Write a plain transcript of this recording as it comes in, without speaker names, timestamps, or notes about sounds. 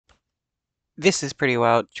This is pretty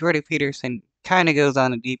wild. Jordan Peterson kind of goes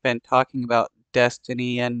on a deep end talking about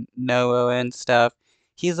destiny and Noah and stuff.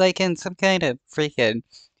 He's like in some kind of freaking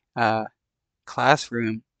uh,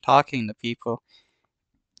 classroom talking to people,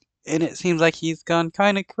 and it seems like he's gone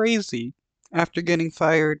kind of crazy after getting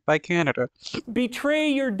fired by Canada. Betray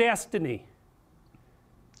your destiny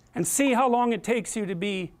and see how long it takes you to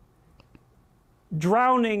be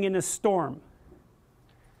drowning in a storm.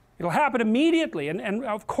 It'll happen immediately, and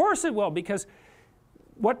of course it will, because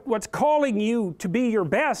what's calling you to be your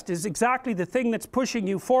best is exactly the thing that's pushing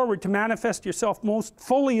you forward to manifest yourself most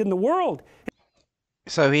fully in the world.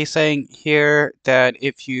 So he's saying here that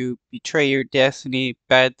if you betray your destiny,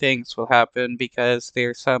 bad things will happen because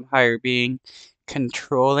there's some higher being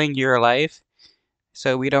controlling your life.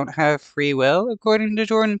 So we don't have free will, according to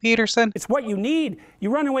Jordan Peterson. It's what you need.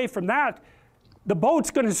 You run away from that, the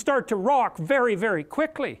boat's going to start to rock very, very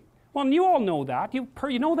quickly. Well, and you all know that. You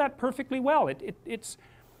know that perfectly well. It's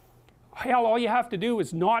hell, all you have to do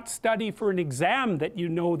is not study for an exam that you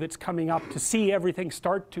know that's coming up to see everything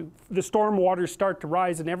start to, the storm waters start to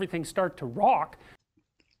rise and everything start to rock.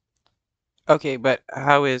 Okay, but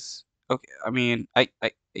how is, okay, I mean, I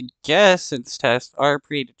guess since tests are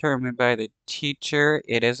predetermined by the teacher,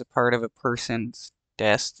 it is a part of a person's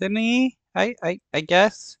destiny, I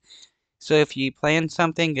guess. So if you plan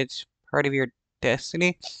something, it's part of your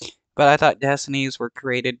destiny. But I thought destinies were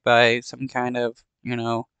created by some kind of,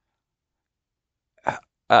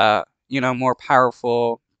 more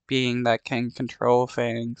powerful being that can control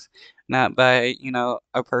things, not by,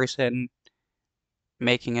 a person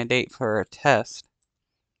making a date for a test.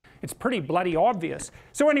 It's pretty bloody obvious.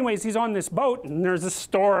 So anyways, he's on this boat and there's a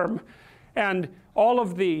storm, and all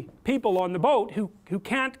of the people on the boat who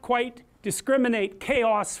can't quite discriminate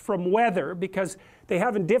chaos from weather because they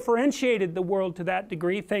haven't differentiated the world to that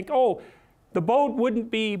degree think, oh, the boat wouldn't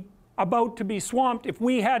be about to be swamped if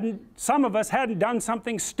we hadn't, some of us hadn't done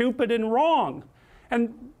something stupid and wrong.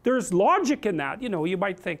 And there's logic in that. You know, you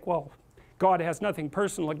might think, well, God has nothing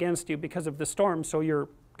personal against you because of the storm, so you're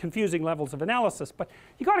confusing levels of analysis. But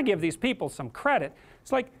you got to give these people some credit.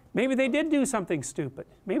 It's like maybe they did do something stupid.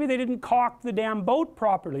 Maybe they didn't caulk the damn boat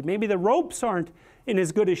properly. Maybe the ropes aren't in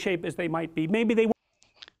as good a shape as they might be.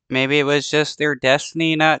 Maybe it was just their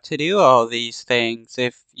destiny not to do all these things.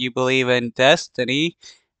 If you believe in destiny,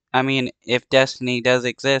 I mean, if destiny does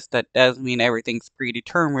exist, that does mean everything's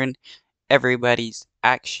predetermined, everybody's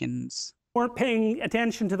actions. weren't paying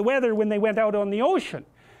attention to the weather when they went out on the ocean,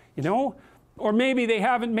 you know? Or maybe they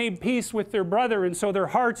haven't made peace with their brother and so their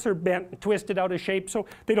hearts are bent and twisted out of shape, so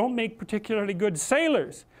they don't make particularly good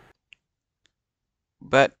sailors.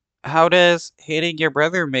 But how does hating your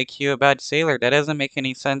brother make you a bad sailor? That doesn't make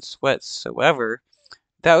any sense whatsoever.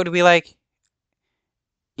 That would be like,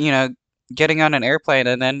 you know, getting on an airplane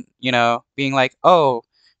and then, being like, oh,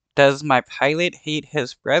 does my pilot hate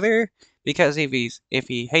his brother? Because if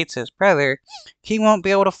he hates his brother, he won't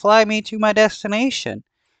be able to fly me to my destination.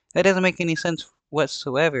 That doesn't make any sense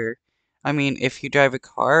whatsoever. I mean, if you drive a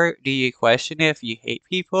car, do you question if you hate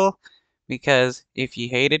people? Because if you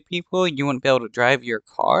hated people, you wouldn't be able to drive your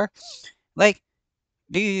car. Like,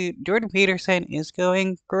 dude, Jordan Peterson is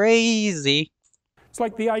going crazy. It's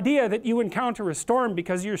like the idea that you encounter a storm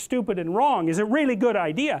because you're stupid and wrong is a really good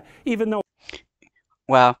idea, even though...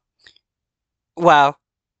 Well, well,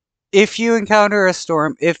 if you encounter a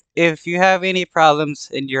storm, if you have any problems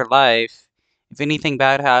in your life, if anything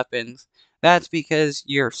bad happens, that's because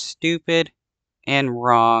you're stupid and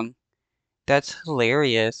wrong. That's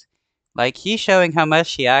hilarious. Like, he's showing how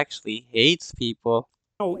much he actually hates people.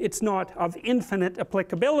 No, it's not of infinite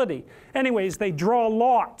applicability. Anyways, they draw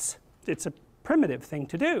lots. It's a primitive thing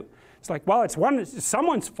to do. It's like, well, it's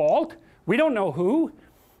someone's fault. We don't know who.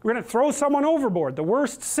 We're going to throw someone overboard, the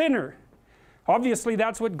worst sinner. Obviously,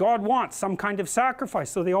 that's what God wants, some kind of sacrifice.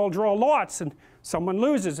 So they all draw lots and someone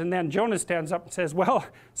loses. And then Jonah stands up and says, well,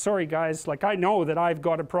 sorry guys, like I know that I've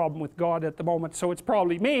got a problem with God at the moment, so it's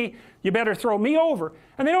probably me. You better throw me over.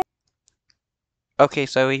 And they don't... Okay,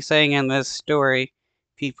 so he's saying in this story,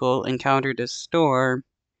 people encountered a storm,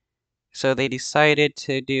 so they decided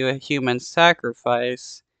to do a human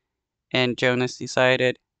sacrifice. And Jonas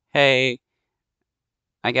decided, hey,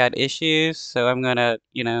 I got issues, so I'm gonna,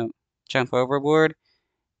 jump overboard.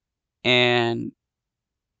 And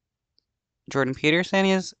Jordan Peterson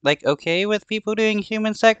is, like, okay with people doing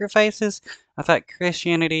human sacrifices? I thought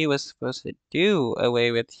Christianity was supposed to do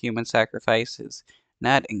away with human sacrifices,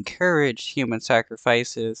 not encourage human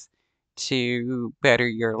sacrifices to better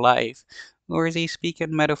your life. Or is he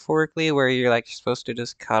speaking metaphorically where you're, like, supposed to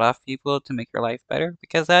just cut off people to make your life better?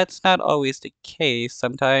 Because that's not always the case.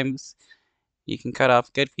 Sometimes You can cut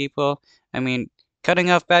off good people. I mean, cutting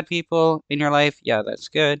off bad people in your life, yeah, that's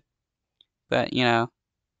good. But,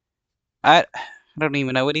 I don't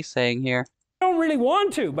even know what he's saying here. Don't really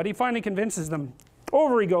want to, but he finally convinces them.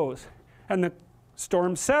 Over he goes, and the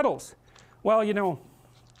storm settles. Well,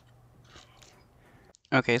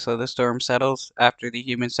 Okay, so the storm settles after the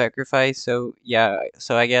human sacrifice. So, yeah,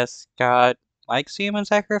 so I guess God likes human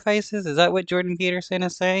sacrifices? Is that what Jordan Peterson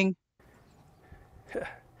is saying?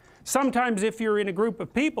 sometimes if you're in a group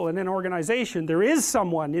of people in an organization, there is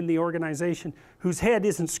someone in the organization whose head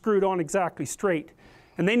isn't screwed on exactly straight.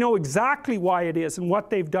 And they know exactly why it is and what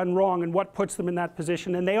they've done wrong and what puts them in that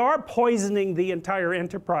position. And they are poisoning the entire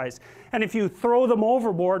enterprise. And if you throw them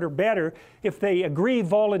overboard, or better, if they agree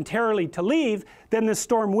voluntarily to leave, then the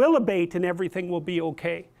storm will abate and everything will be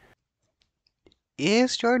okay.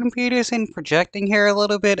 Is Jordan Peterson projecting here a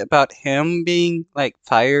little bit about him being, like,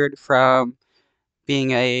 fired from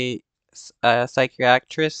being a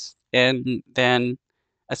psychiatrist and then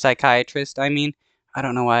a psychiatrist, I mean? I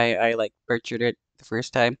don't know why I, like, butchered it the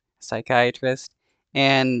first time. Psychiatrist.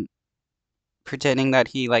 And pretending that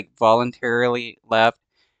he, like, voluntarily left.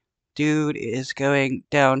 Dude is going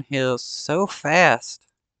downhill so fast.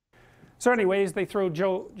 So anyways, they throw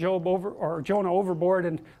Jonah overboard,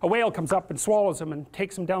 and a whale comes up and swallows him and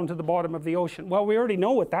takes him down to the bottom of the ocean. Well, we already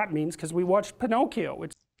know what that means because we watched Pinocchio.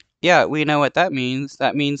 Yeah, we know what that means.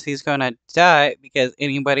 That means he's gonna die because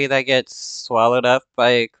anybody that gets swallowed up by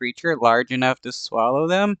a creature large enough to swallow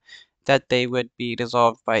them, that they would be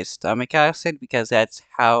dissolved by stomach acid because that's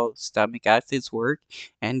how stomach acids work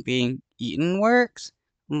and being eaten works.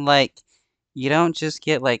 Like, you don't just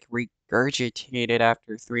get like regurgitated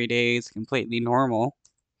after 3 days completely normal.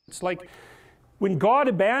 It's like when God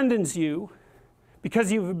abandons you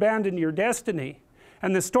because you've abandoned your destiny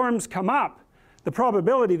and the storms come up, the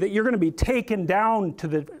probability that you're going to be taken down to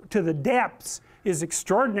the depths is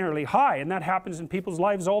extraordinarily high, and that happens in people's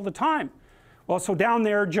lives all the time. Well, so down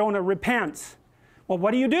there Jonah repents. Well,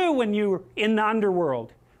 what do you do when you're in the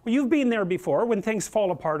underworld? Well, you've been there before when things fall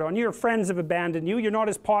apart on you. Your friends have abandoned you. You're not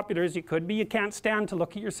as popular as you could be. You can't stand to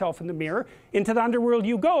look at yourself in the mirror. Into the underworld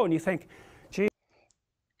you go, and you think, gee.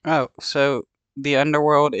 Oh, so the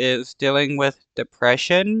underworld is dealing with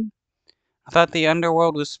depression? I thought the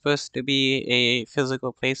underworld was supposed to be a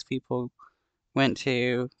physical place people went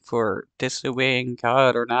to for disobeying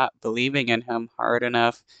God or not believing in Him hard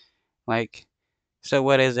enough. Like, so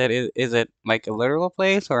what is it? Is it like a literal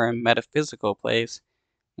place or a metaphysical place?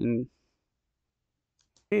 And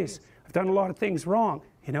Geez, I've done a lot of things wrong,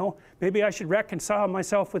 maybe I should reconcile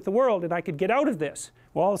myself with the world and I could get out of this.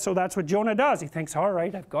 Well, so that's what Jonah does. He thinks, all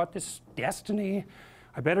right, I've got this destiny,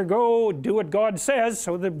 I better go do what God says.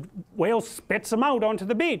 So the whale spits him out onto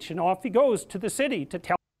the beach and off he goes to the city to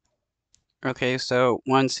tell. okay, so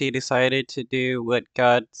once he decided to do what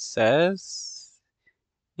God says,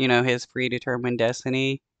 his predetermined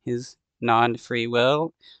destiny, his non-free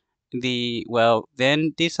will, the well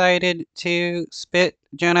then decided to spit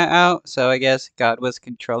Jonah out. So I guess God was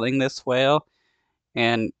controlling this whale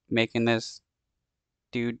and making this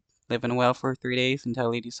dude live in a well for 3 days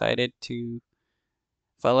until he decided to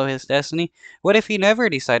follow his destiny. What if he never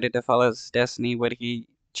decided to follow his destiny? Would he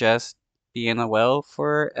just be in the well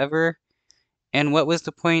forever? And what was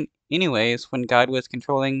the point anyways when God was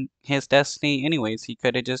controlling his destiny anyways? He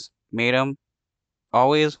could have just made him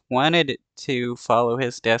always wanted to follow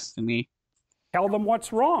his destiny. Tell them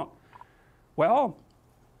what's wrong. Well,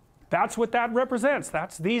 that's what that represents.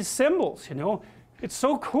 That's these symbols, It's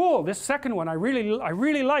so cool. This second one I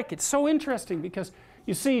really like. It's so interesting because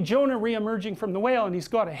you see Jonah re-emerging from the whale and he's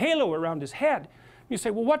got a halo around his head. You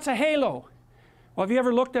say, well, what's a halo? Well, have you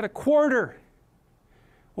ever looked at a quarter?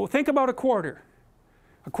 Well, think about a quarter.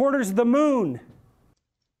 A quarter's the moon.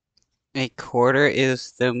 A quarter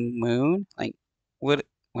is the moon? Like, what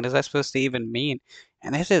is that supposed to even mean?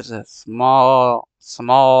 And this is a small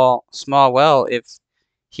well if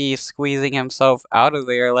he's squeezing himself out of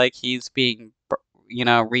there like he's being,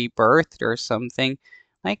 rebirthed or something.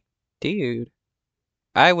 Like, dude,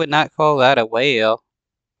 I would not call that a whale.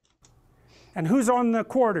 And who's on the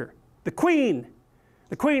quarter? The queen.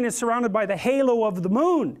 The queen is surrounded by the halo of the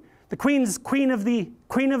moon. The queen's queen of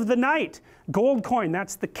the night. Gold coin,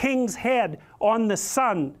 that's the king's head on the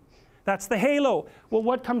sun. That's the halo. Well,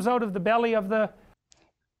 what comes out of the belly of the...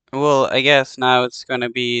 Well, I guess now it's gonna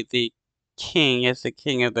be the king is the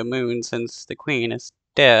king of the moon since the queen is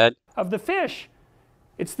dead. Of the fish.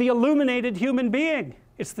 It's the illuminated human being.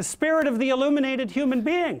 It's the spirit of the illuminated human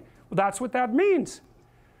being. Well, that's what that means.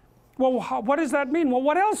 Well, what does that mean? Well,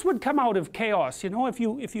 what else would come out of chaos? If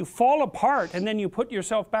you fall apart and then you put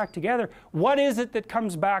yourself back together, what is it that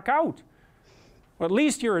comes back out? Well, at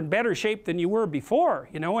least you're in better shape than you were before,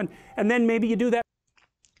 you know, and then maybe you do that.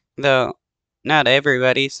 Though, not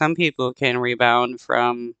everybody. Some people can rebound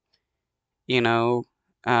from, you know,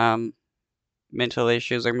 um, mental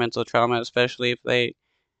issues or mental trauma, especially if they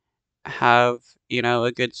have,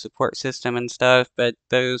 a good support system and stuff. But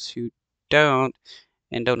those who don't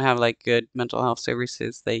and don't have like good mental health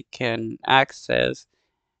services they can access,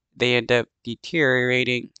 they end up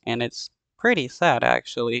deteriorating, and it's pretty sad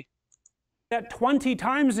actually. That 20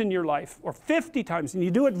 times in your life or 50 times, and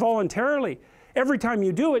you do it voluntarily. Every time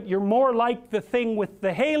you do it, you're more like the thing with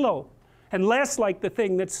the halo and less like the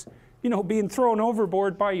thing that's, you know, being thrown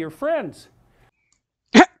overboard by your friends.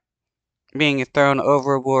 Being thrown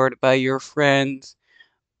overboard by your friends.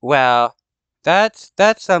 Wow, that's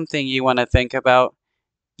something you want to think about.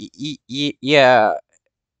 Yeah,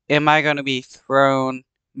 am I going to be thrown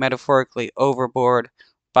metaphorically overboard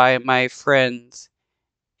by my friends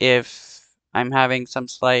if I'm having some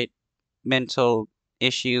slight mental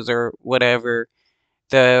issues or whatever?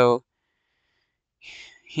 Though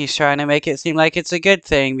he's trying to make it seem like it's a good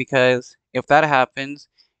thing, because if that happens,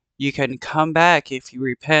 you can come back if you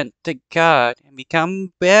repent to God and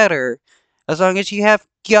become better, as long as you have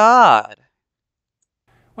God.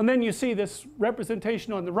 And then you see this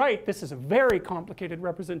representation on the right. This is a very complicated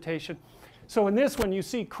representation. So in this one you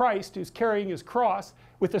see Christ, who's carrying his cross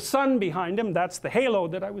with the sun behind him. That's the halo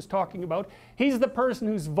that I was talking about. He's the person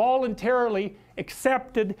who's voluntarily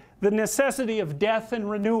accepted the necessity of death and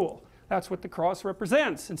renewal. That's what the cross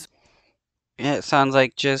represents. And so It sounds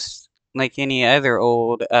like just like any other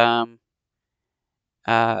old uh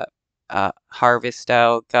harvest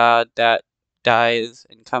style god that dies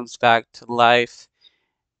and comes back to life.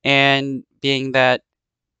 And being that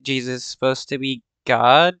Jesus is supposed to be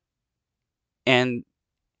God, and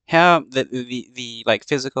him the like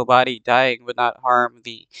physical body dying would not harm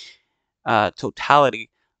the totality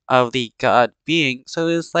of the God being. So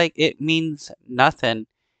it's like it means nothing.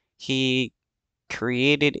 He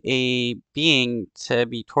created a being to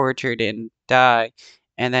be tortured and die,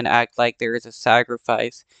 and then act like there is a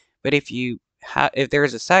sacrifice. But if there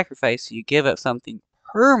is a sacrifice, you give up something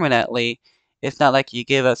permanently. It's not like you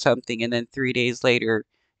give up something and then 3 days later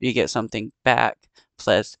you get something back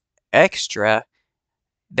plus extra.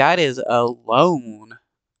 That is a loan.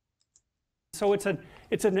 so it's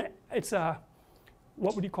a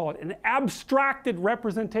what would you call it? An abstracted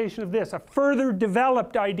representation of this, a further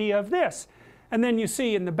developed idea of this. And then you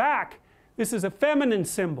see in the back, this is a feminine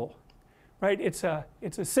symbol, right? It's a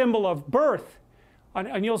symbol of birth,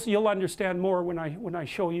 and you'll understand more when I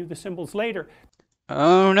show you the symbols later.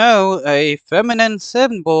 Oh no, a feminine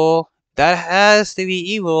symbol. That has to be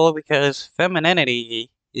evil because femininity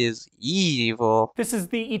is evil. This is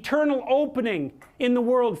the eternal opening in the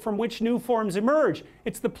world from which new forms emerge.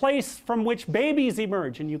 It's the place from which babies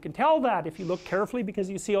emerge, and you can tell that if you look carefully, because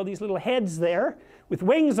you see all these little heads there with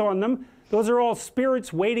wings on them. Those are all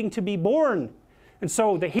spirits waiting to be born. And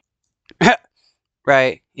so the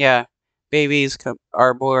Right, yeah. Babies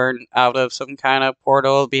are born out of some kind of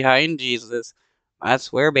portal behind Jesus.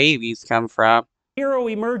 That's where babies come from. hero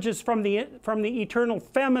emerges from the eternal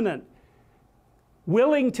feminine,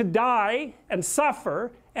 willing to die and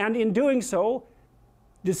suffer, and in doing so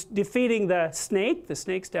defeating the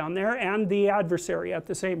snake's down there, and the adversary at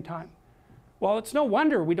the same time. Well, it's no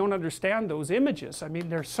wonder we don't understand those images. I mean,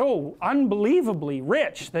 they're so unbelievably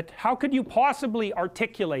rich that how could you possibly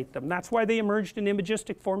articulate them? That's why they emerged in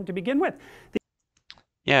imagistic form to begin with.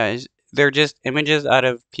 Yeah, they're just images out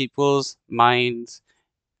of people's minds.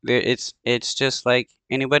 It's just like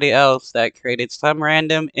anybody else that created some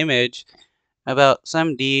random image about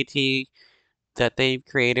some deity that they've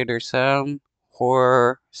created, or some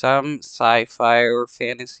horror, some sci-fi or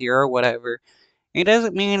fantasy or whatever. It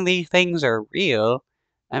doesn't mean these things are real.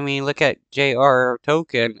 I mean, look at J.R.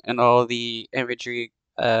 Tolkien and all the imagery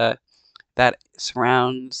that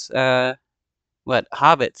surrounds what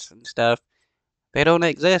hobbits and stuff. They don't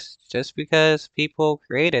exist just because people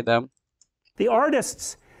created them. The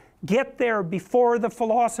artists get there before the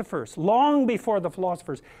philosophers, long before the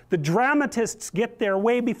philosophers. The dramatists get there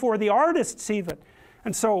way before the artists even.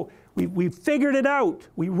 And so we figured it out.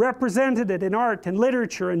 We represented it in art and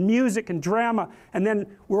literature and music and drama, and then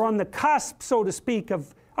we're on the cusp, so to speak,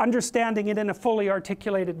 of understanding it in a fully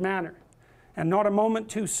articulated manner, and not a moment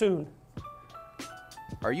too soon.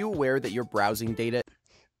 Are you aware that your browsing data...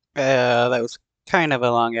 That was kind of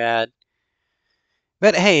a long ad.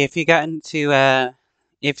 But hey, if you gotten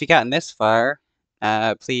this far,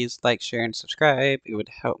 please like, share, and subscribe. It would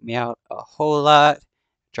help me out a whole lot.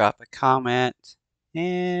 Drop a comment,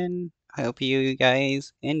 and I hope you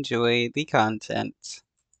guys enjoy the content.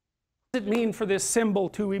 does it mean for this symbol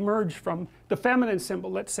to emerge from the feminine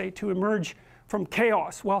symbol, let's say, to emerge from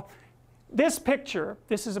chaos? Well, this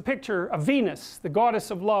is a picture of Venus, the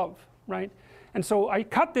goddess of love, right? And so I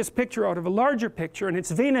cut this picture out of a larger picture, and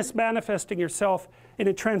it's Venus manifesting herself in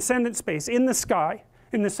a transcendent space, in the sky,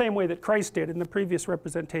 in the same way that Christ did in the previous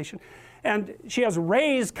representation. And she has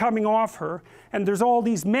rays coming off her, and there's all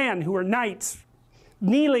these men who are knights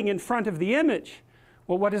kneeling in front of the image.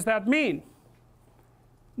 Well, what does that mean?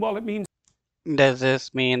 Well, it means... Does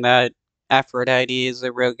this mean that Aphrodite is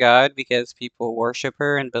a real god because people worship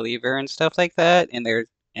her and believe her and stuff like that, and there's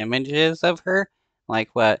images of her? Like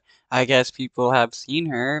what? I guess people have seen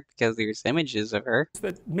her because there's images of her.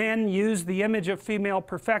 that men use the image of female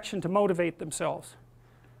perfection to motivate themselves.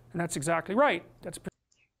 And that's exactly right. That's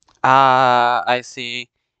I see.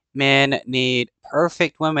 Men need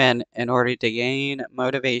perfect women in order to gain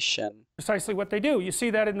motivation. precisely what they do. You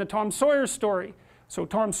see that in the Tom Sawyer story. So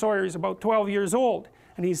Tom Sawyer is about 12 years old,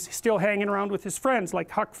 and he's still hanging around with his friends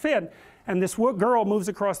like Huck Finn. And this girl moves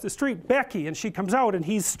across the street, Becky, and she comes out, and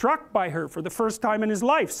he's struck by her for the first time in his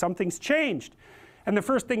life. Something's changed. And the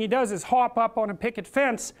first thing he does is hop up on a picket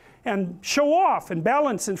fence and show off and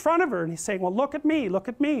balance in front of her. And he's saying, well, look at me, look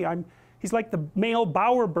at me. He's like the male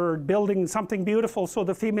bowerbird building something beautiful so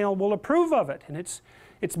the female will approve of it. And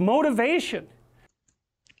it's motivation.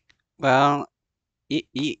 Well,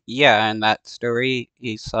 yeah, in that story,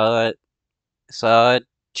 he saw a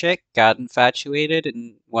chick, got infatuated,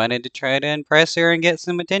 and wanted to try to impress her and get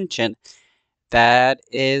some attention. That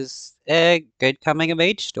is a good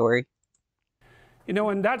coming-of-age story. You know,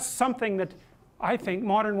 and that's something that I think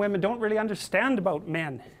modern women don't really understand about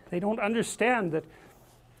men. They don't understand that,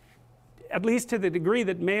 at least to the degree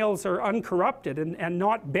that males are uncorrupted and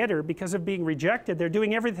not bitter because of being rejected, they're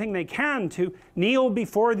doing everything they can to kneel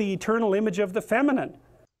before the eternal image of the feminine.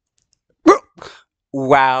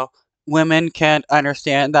 Wow, women can't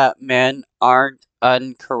understand that men aren't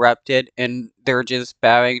uncorrupted and they're just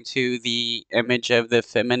bowing to the image of the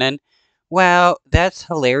feminine. Wow, that's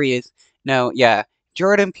hilarious. No, yeah,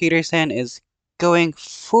 Jordan Peterson is going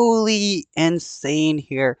fully insane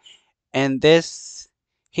here, and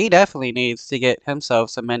he definitely needs to get himself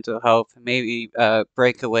some mental health, maybe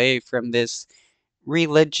break away from this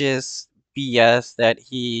religious BS that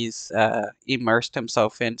he's immersed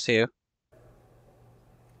himself into.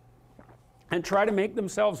 And try to make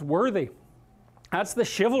themselves worthy. That's the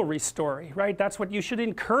chivalry story, right? That's what you should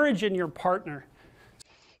encourage in your partner.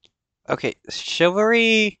 Okay,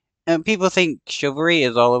 chivalry, and people think chivalry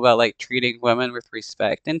is all about like treating women with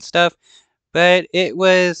respect and stuff, but that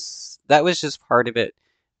was just part of it,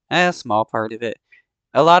 a small part of it.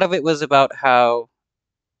 A lot of it was about how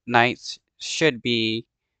knights should be,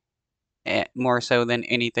 more so than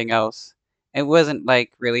anything else. It wasn't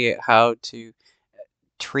like really how to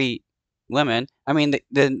treat women. I mean,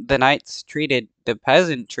 the knights treated the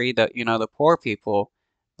peasantry, the poor people,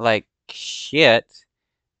 like shit.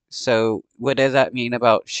 So what does that mean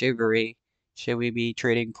about chivalry? Should we be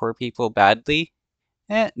treating poor people badly?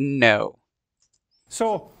 No.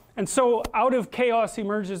 So out of chaos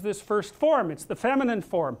emerges this first form. It's the feminine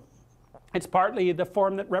form. It's partly the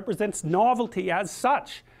form that represents novelty as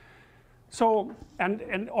such. So,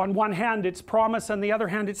 and on one hand it's promise, on the other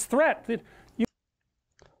hand it's threat.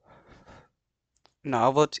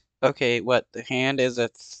 Novelty. Okay, what? The hand is a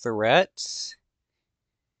threat?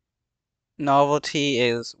 Novelty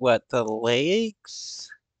is what? The legs?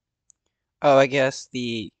 Oh, I guess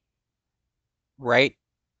right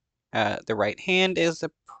the right hand is a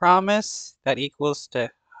promise that equals to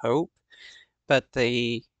hope, but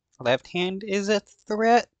the left hand is a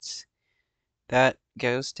threat that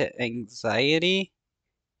goes to anxiety.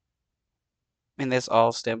 And this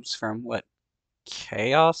all stems from what?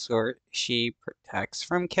 Chaos, or she protects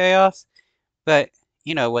from chaos. But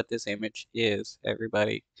you know what this image is,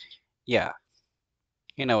 everybody. Yeah,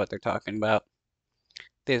 you know what they're talking about.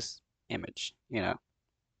 This image,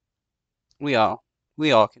 we all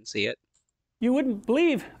can see it. You wouldn't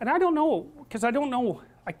believe, and I don't know, because I don't know,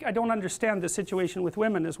 I don't understand the situation with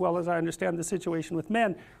women as well as I understand the situation with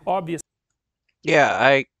men, obviously. Yeah,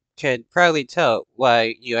 I could probably tell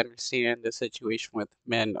why you understand the situation with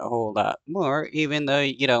men a whole lot more, even though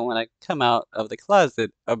you don't want to come out of the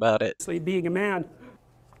closet about it. Being a man.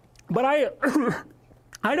 But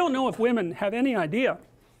I don't know if women have any idea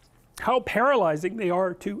how paralyzing they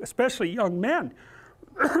are to especially young men.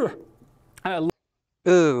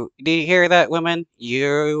 Ooh, do you hear that, women?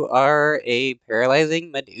 You are a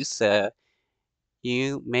paralyzing Medusa.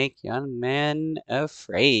 You make young men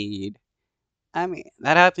afraid. I mean,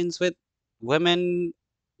 that happens with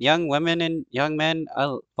young women and young men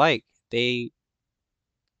alike. They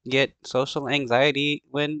get social anxiety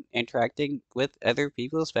when interacting with other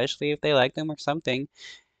people, especially if they like them or something,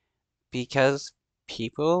 because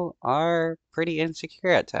people are pretty insecure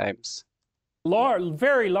at times.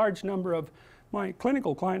 Very large number of my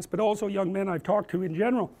clinical clients, but also young men I've talked to in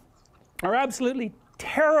general, are absolutely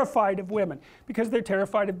terrified of women because they're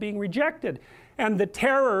terrified of being rejected. And the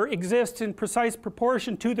terror exists in precise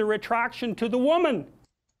proportion to the attraction to the woman.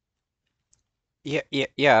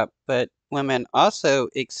 Yeah, but women also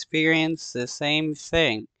experience the same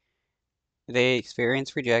thing. They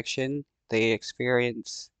experience rejection, they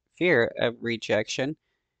experience fear of rejection,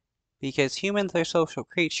 because humans are social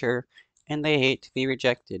creature and they hate to be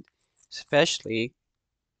rejected, especially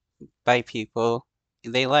by people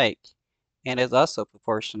they like. And it's also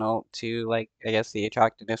proportional to, like, I guess the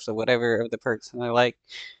attractiveness or whatever of the person they like.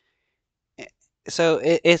 Eh, So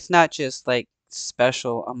it's not just like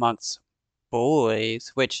special amongst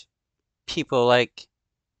boys, which people like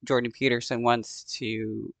Jordan Peterson wants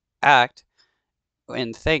to act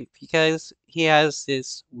and think, because he has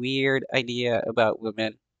this weird idea about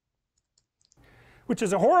women. Which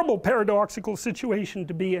is a horrible paradoxical situation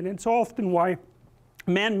to be in. It's often why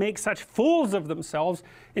men make such fools of themselves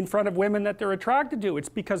in front of women that they're attracted to. It's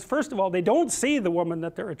because, first of all, they don't see the woman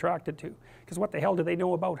that they're attracted to, because what the hell do they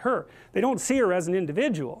know about her? They don't see her as an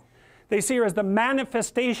individual. They see her as the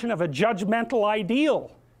manifestation of a judgmental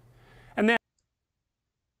ideal. And then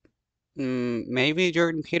Maybe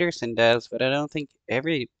Jordan Peterson does, but I don't think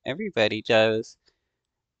everybody does.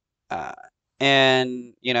 Uh,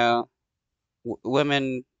 and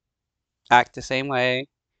women act the same way.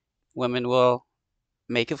 Women will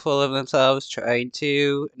make a fool of themselves trying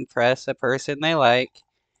to impress a person they like,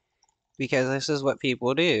 because this is what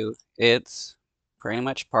people do. It's pretty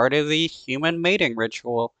much part of the human mating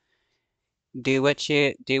ritual. Do what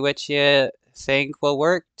you think will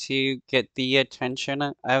work to get the attention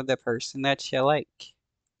of the person that you like.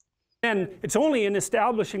 it's only in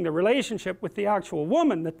establishing the relationship with the actual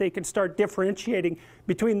woman that they can start differentiating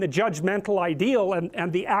between the judgmental ideal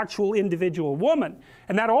and the actual individual woman.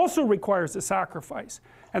 And that also requires a sacrifice.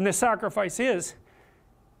 And the sacrifice is,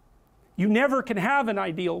 you never can have an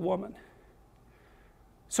ideal woman.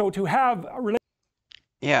 So to have a relationship,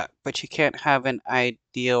 Yeah, but you can't have an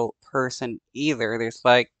ideal person either. There's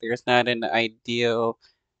not an ideal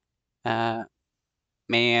uh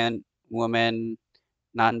man, woman,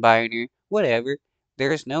 non-binary, whatever.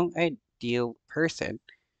 There's no ideal person.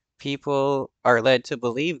 People are led to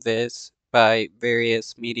believe this by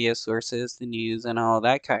various media sources, the news and all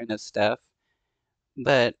that kind of stuff.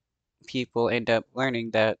 But people end up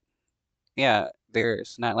learning that, yeah,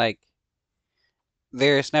 there's never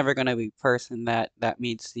going to be a person that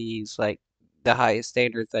meets these, like, the highest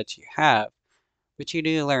standards that you have. But you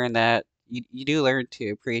do learn that you do learn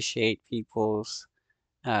to appreciate people's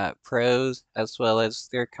pros as well as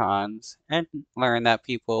their cons, and learn that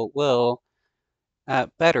people will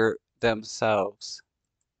better themselves.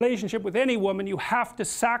 with any woman, you have to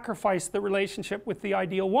sacrifice the relationship with the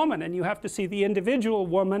ideal woman, and you have to see the individual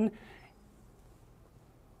woman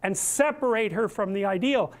and separate her from the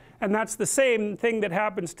ideal. And that's the same thing that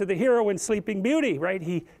happens to the hero in Sleeping Beauty, right?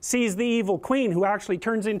 He sees the evil queen who actually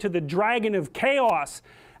turns into the dragon of chaos,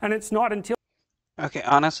 and it's not until Okay,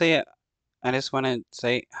 honestly, I just want to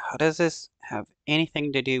say, how does this have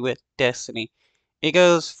anything to do with destiny? It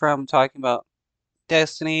goes from talking about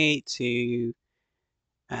destiny to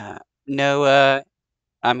Noah.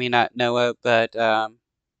 I mean, not Noah, but oh,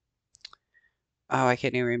 I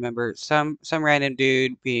can't even remember. Some random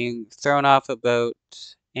dude being thrown off a boat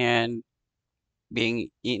and being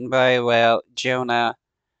eaten by a whale, Jonah,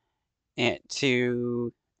 and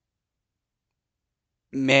to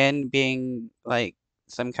men being like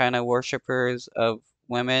some kind of worshippers of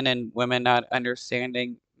women and women not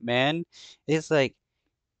understanding men. Is like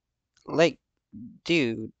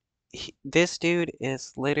dude, this dude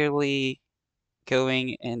is literally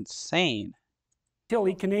going insane.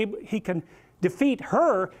 he can defeat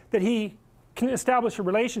her, that he can establish a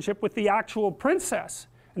relationship with the actual princess.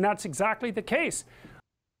 And that's exactly the case.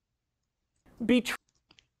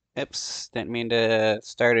 Oops, didn't mean to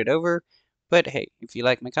start it over. But hey, if you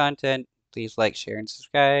like my content, please like, share, and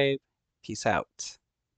subscribe. Peace out.